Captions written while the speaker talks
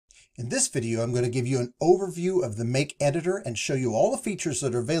In this video, I'm going to give you an overview of the Make editor and show you all the features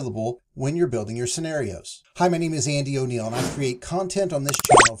that are available when you're building your scenarios. Hi, my name is Andy O'Neill, and I create content on this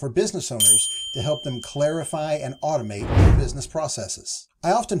channel for business owners to help them clarify and automate their business processes.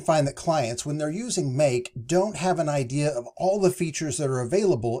 I often find that clients, when they're using Make, don't have an idea of all the features that are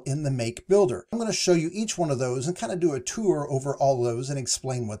available in the Make builder. I'm going to show you each one of those and kind of do a tour over all of those and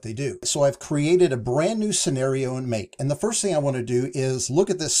explain what they do. So I've created a brand new scenario in Make, and the first thing I want to do is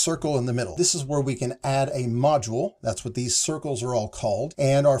look at this circle in the middle. This is where we can add a module. That's what these circles are all called.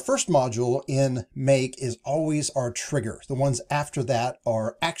 And our first module in Make is always our trigger. The ones after that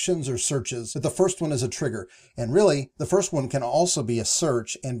are actions or searches, but the first one is a trigger. And really, the first one can also be a search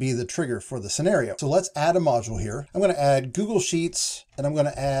and be the trigger for the scenario. So let's add a module here. I'm going to add Google Sheets, and I'm going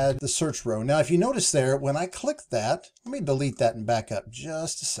to add the search row. Now, if you notice there, when I click that, let me delete that and back up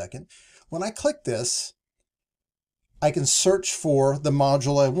just a second. When I click this, I can search for the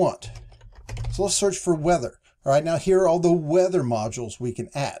module I want. So let's search for weather. All right, now here are all the weather modules we can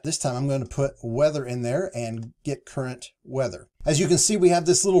add. This time I'm going to put weather in there and get current weather. As you can see, we have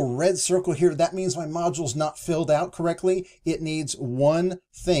this little red circle here. That means my module's not filled out correctly. It needs one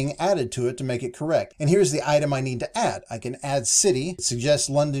thing added to it to make it correct. And here's the item I need to add. I can add city. It suggests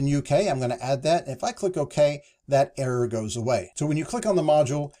London, UK. I'm going to add that. And if I click OK, that error goes away. So when you click on the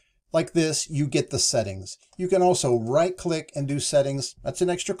module, like this, you get the settings. You can also right click and do settings. That's an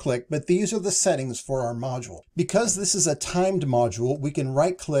extra click, but these are the settings for our module. Because this is a timed module, we can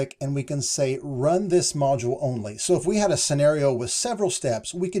right click and we can say run this module only. So if we had a scenario with several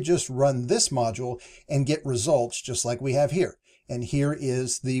steps, we could just run this module and get results just like we have here. And here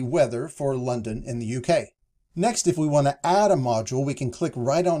is the weather for London in the UK. Next, if we want to add a module, we can click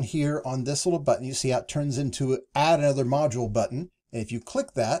right on here on this little button. You see how it turns into add another module button. And if you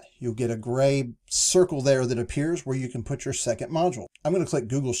click that, you'll get a gray circle there that appears where you can put your second module. I'm going to click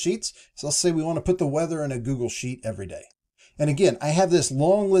Google Sheets. So let's say we want to put the weather in a Google Sheet every day. And again, I have this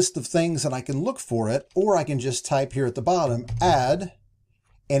long list of things and I can look for it, or I can just type here at the bottom, add,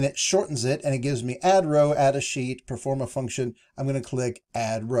 and it shortens it and it gives me add row, add a sheet, perform a function. I'm going to click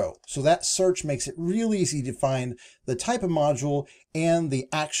add row. So that search makes it real easy to find the type of module and the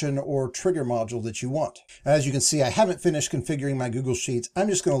action or trigger module that you want. As you can see, I haven't finished configuring my Google Sheets. I'm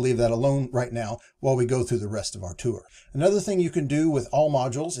just going to leave that alone right now while we go through the rest of our tour. Another thing you can do with all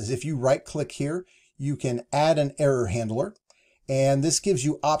modules is if you right click here, you can add an error handler. And this gives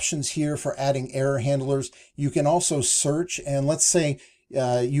you options here for adding error handlers. You can also search, and let's say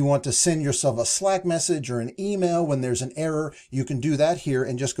you want to send yourself a Slack message or an email when there's an error. You can do that here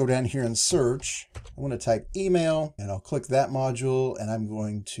and just go down here and search. I want to type email and I'll click that module and I'm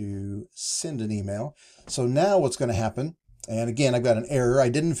going to send an email. So now what's going to happen, and again, I've got an error. I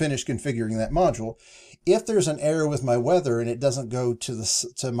didn't finish configuring that module. If there's an error with my weather and it doesn't go to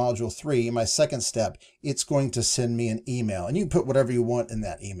module 3, my second step, it's going to send me an email. And you can put whatever you want in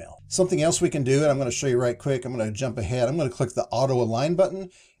that email. Something else we can do, and I'm going to show you right quick. I'm going to jump ahead. I'm going to click the auto align button,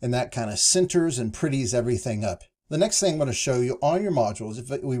 and that kind of centers and pretties everything up. The next thing I'm going to show you on your modules,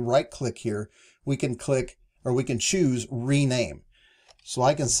 if we right click here, we can click, or we can choose rename. So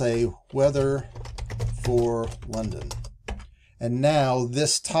I can say weather for London. And now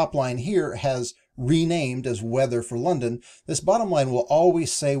this top line here has renamed as weather for London. This bottom line will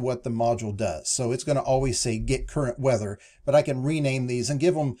always say what the module does. So it's going to always say get current weather, but I can rename these and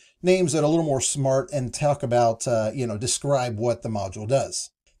give them names that are a little more smart and talk about, describe what the module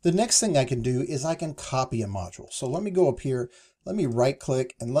does. The next thing I can do is I can copy a module. So let me go up here, let me right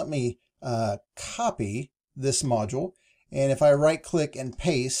click and let me copy this module. And if I right click and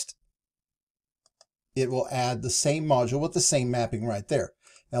paste, it will add the same module with the same mapping right there.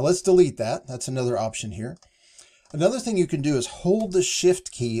 Now let's delete that. That's another option here. Another thing you can do is hold the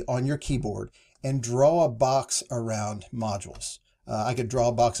Shift key on your keyboard and draw a box around modules. I could draw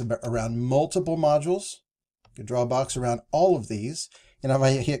a box around multiple modules. I could draw a box around all of these. And if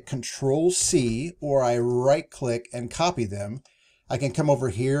I hit Control C or I right click and copy them, I can come over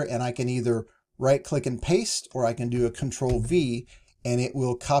here and I can either right click and paste, or I can do a Control V and it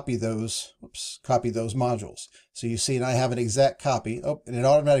will copy those, copy those modules. So you see, and I have an exact copy. Oh, and it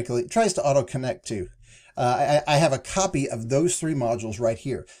automatically tries to auto connect too. I have a copy of those 3 modules right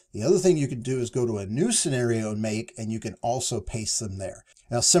here. The other thing you can do is go to a new scenario and Make, and you can also paste them there.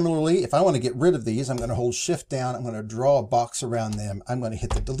 Now, similarly, if I want to get rid of these, I'm going to hold Shift down. I'm going to draw a box around them. I'm going to hit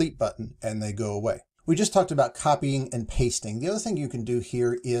the delete button and they go away. We just talked about copying and pasting. The other thing you can do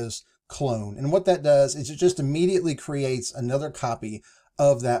here is clone. And what that does is it just immediately creates another copy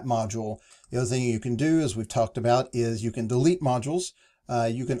of that module. The other thing you can do, as we've talked about, is you can delete modules.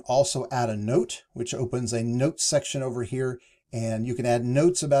 You can also add a note, which opens a note section over here. And you can add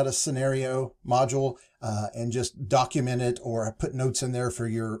notes about a scenario module and just document it or put notes in there for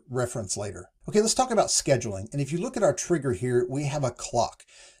your reference later. Okay, let's talk about scheduling. And if you look at our trigger here, we have a clock.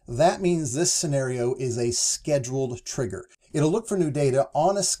 That means this scenario is a scheduled trigger. It'll look for new data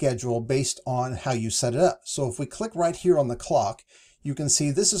on a schedule based on how you set it up. So if we click right here on the clock, you can see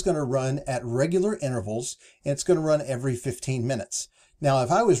this is going to run at regular intervals, and it's going to run every 15 minutes. Now,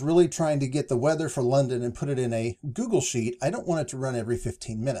 if I was really trying to get the weather for London and put it in a Google Sheet, I don't want it to run every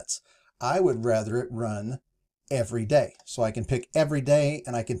 15 minutes. I would rather it run every day. So I can pick every day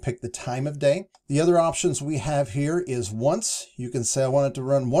and I can pick the time of day. The other options we have here is once. You can say I want it to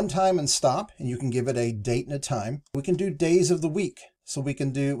run one time and stop, and you can give it a date and a time. We can do days of the week. So we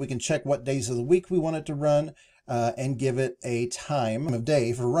can check what days of the week we want it to run and give it a time of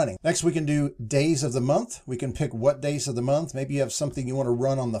day for running. Next, we can do days of the month. We can pick what days of the month. Maybe you have something you want to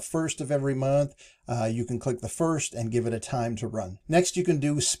run on the 1st of every month. You can click the 1st and give it a time to run. Next, you can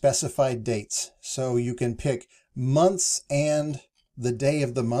do specified dates. So you can pick months and the day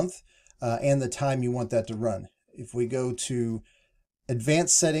of the month and the time you want that to run. If we go to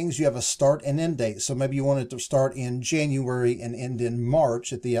advanced settings, you have a start and end date. So maybe you want it to start in January and end in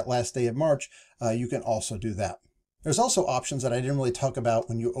March, at the last day of March. You can also do that. There's also options that I didn't really talk about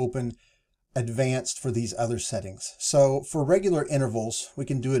when you open advanced for these other settings. So for regular intervals, we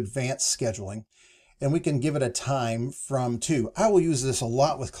can do advanced scheduling, and we can give it a time from to. I will use this a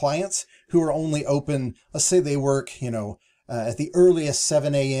lot with clients who are only open, let's say they work, at the earliest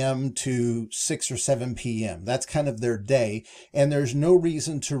 7 a.m. to 6 or 7 p.m. That's kind of their day. And there's no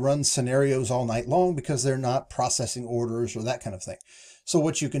reason to run scenarios all night long because they're not processing orders or that kind of thing. So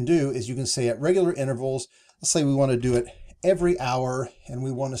what you can do is you can say at regular intervals, let's say we want to do it every hour and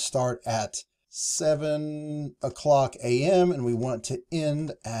we want to start at 7 o'clock a.m. and we want to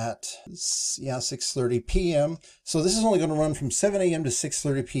end at 6:30 p.m. So this is only going to run from 7 a.m. to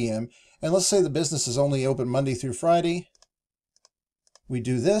 6:30 p.m. And let's say the business is only open Monday through Friday. We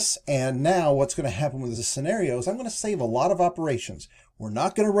do this, and now what's going to happen with this scenario is I'm going to save a lot of operations. We're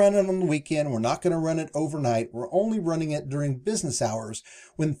not going to run it on the weekend. We're not going to run it overnight. We're only running it during business hours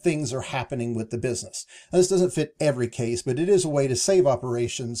when things are happening with the business. Now, this doesn't fit every case, but it is a way to save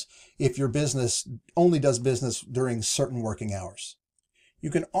operations if your business only does business during certain working hours. You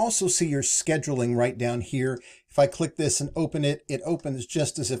can also see your scheduling right down here. If I click this and open it, it opens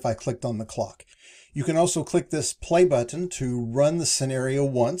just as if I clicked on the clock. You can also click this play button to run the scenario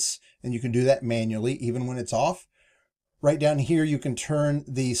once, and you can do that manually even when it's off. Right down here, you can turn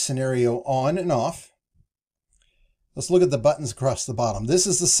the scenario on and off. Let's look at the buttons across the bottom. This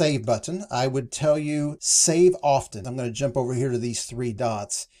is the save button. I would tell you save often. I'm going to jump over here to these 3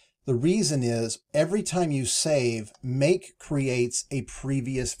 dots. The reason is every time you save, Make creates a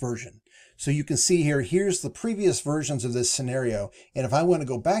previous version. So you can see here, here's the previous versions of this scenario. And if I want to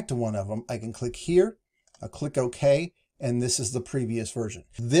go back to one of them, I can click here, I'll click OK, and this is the previous version.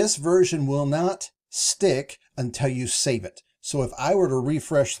 This version will not stick until you save it. So if I were to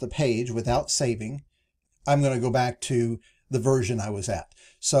refresh the page without saving, I'm going to go back to the version I was at.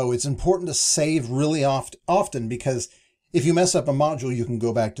 So it's important to save really often because if you mess up a module, you can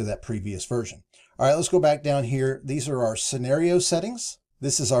go back to that previous version. All right, let's go back down here. These are our scenario settings.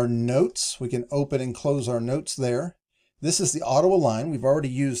 This is our notes. We can open and close our notes there. This is the auto align. We've already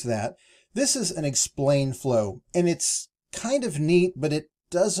used that. This is an explain flow, and it's kind of neat, but it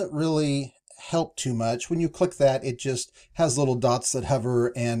doesn't really help too much. When you click that, it just has little dots that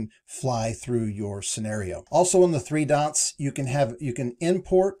hover and fly through your scenario. Also on the 3 dots, you can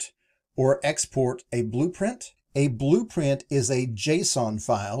import or export a blueprint. A blueprint is a JSON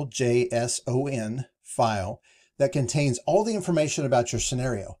file, JSON file, that contains all the information about your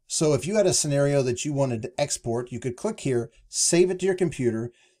scenario. So if you had a scenario that you wanted to export, you could click here, save it to your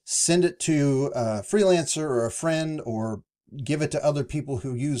computer, send it to a freelancer or a friend, or give it to other people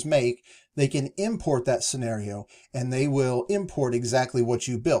who use Make. They can import that scenario and they will import exactly what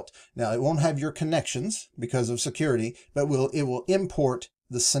you built. Now, it won't have your connections because of security, but it will import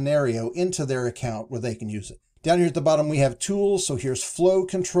the scenario into their account where they can use it. Down here at the bottom, we have tools. So here's flow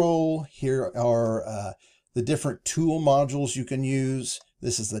control. Here are the different tool modules you can use.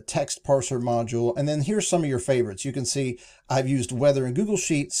 This is the text parser module. And then here's some of your favorites. You can see I've used weather in Google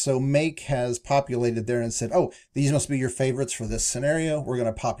Sheets. So Make has populated there and said, oh, these must be your favorites for this scenario. We're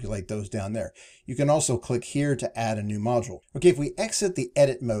going to populate those down there. You can also click here to add a new module. Okay, if we exit the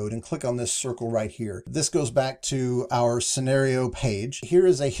edit mode and click on this circle right here, this goes back to our scenario page. Here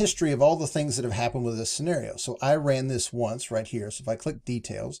is a history of all the things that have happened with this scenario. So I ran this once right here. So if I click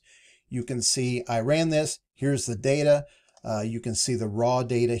details, you can see I ran this. Here's the data. You can see the raw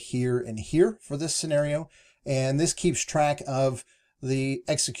data here and here for this scenario. and this keeps track of the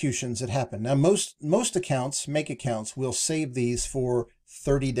executions that happen. Now, most accounts, Make accounts, will save these for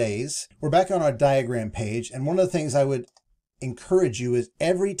 30 days. We're back on our diagram page, and one of the things I would encourage you is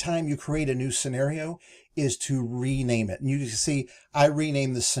every time you create a new scenario is to rename it. And you can see I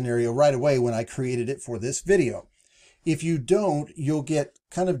renamed the scenario right away when I created it for this video. If you don't, you'll get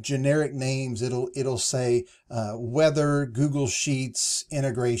kind of generic names. It'll say weather, Google Sheets,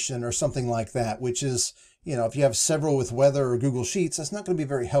 integration, or something like that, which is, you know, if you have several with weather or Google Sheets, that's not going to be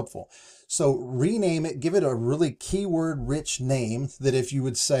very helpful. So rename it, give it a really keyword rich name that if you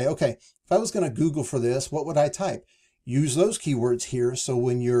would say, okay, if I was going to Google for this, what would I type? Use those keywords here so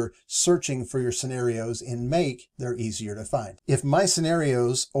when you're searching for your scenarios in Make, they're easier to find. If my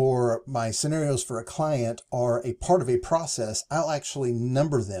scenarios or my scenarios for a client are a part of a process, I'll actually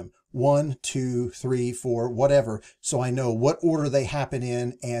number them 1, 2, 3, 4, whatever, so I know what order they happen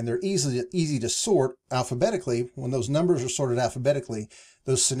in, and they're easy to sort alphabetically. When those numbers are sorted alphabetically,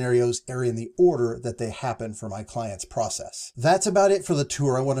 those scenarios are in the order that they happen for my client's process. That's about it for the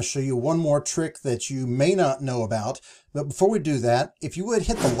tour. I want to show you one more trick that you may not know about. But before we do that, if you would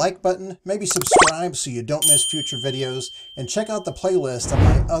hit the like button, maybe subscribe so you don't miss future videos, and check out the playlist of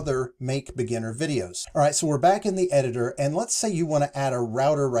my other Make beginner videos. All right, so we're back in the editor, and let's say you want to add a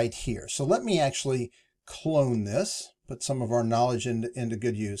router right here. So let me actually clone this, put some of our knowledge into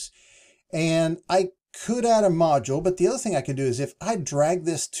good use. And I could add a module, but the other thing I could do is if I drag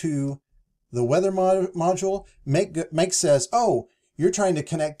this to the weather module, Make says, oh, you're trying to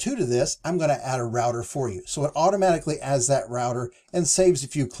connect to this, I'm going to add a router for you. So it automatically adds that router and saves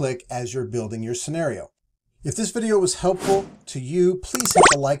if you click as you're building your scenario. If this video was helpful to you, please hit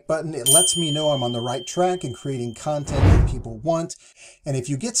the like button. It lets me know I'm on the right track in creating content that people want. And if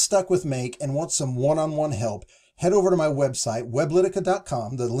you get stuck with Make and want some one-on-one help, head over to my website,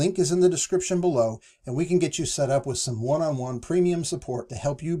 weblytica.com. The link is in the description below, and we can get you set up with some one-on-one premium support to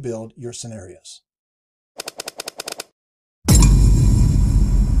help you build your scenarios.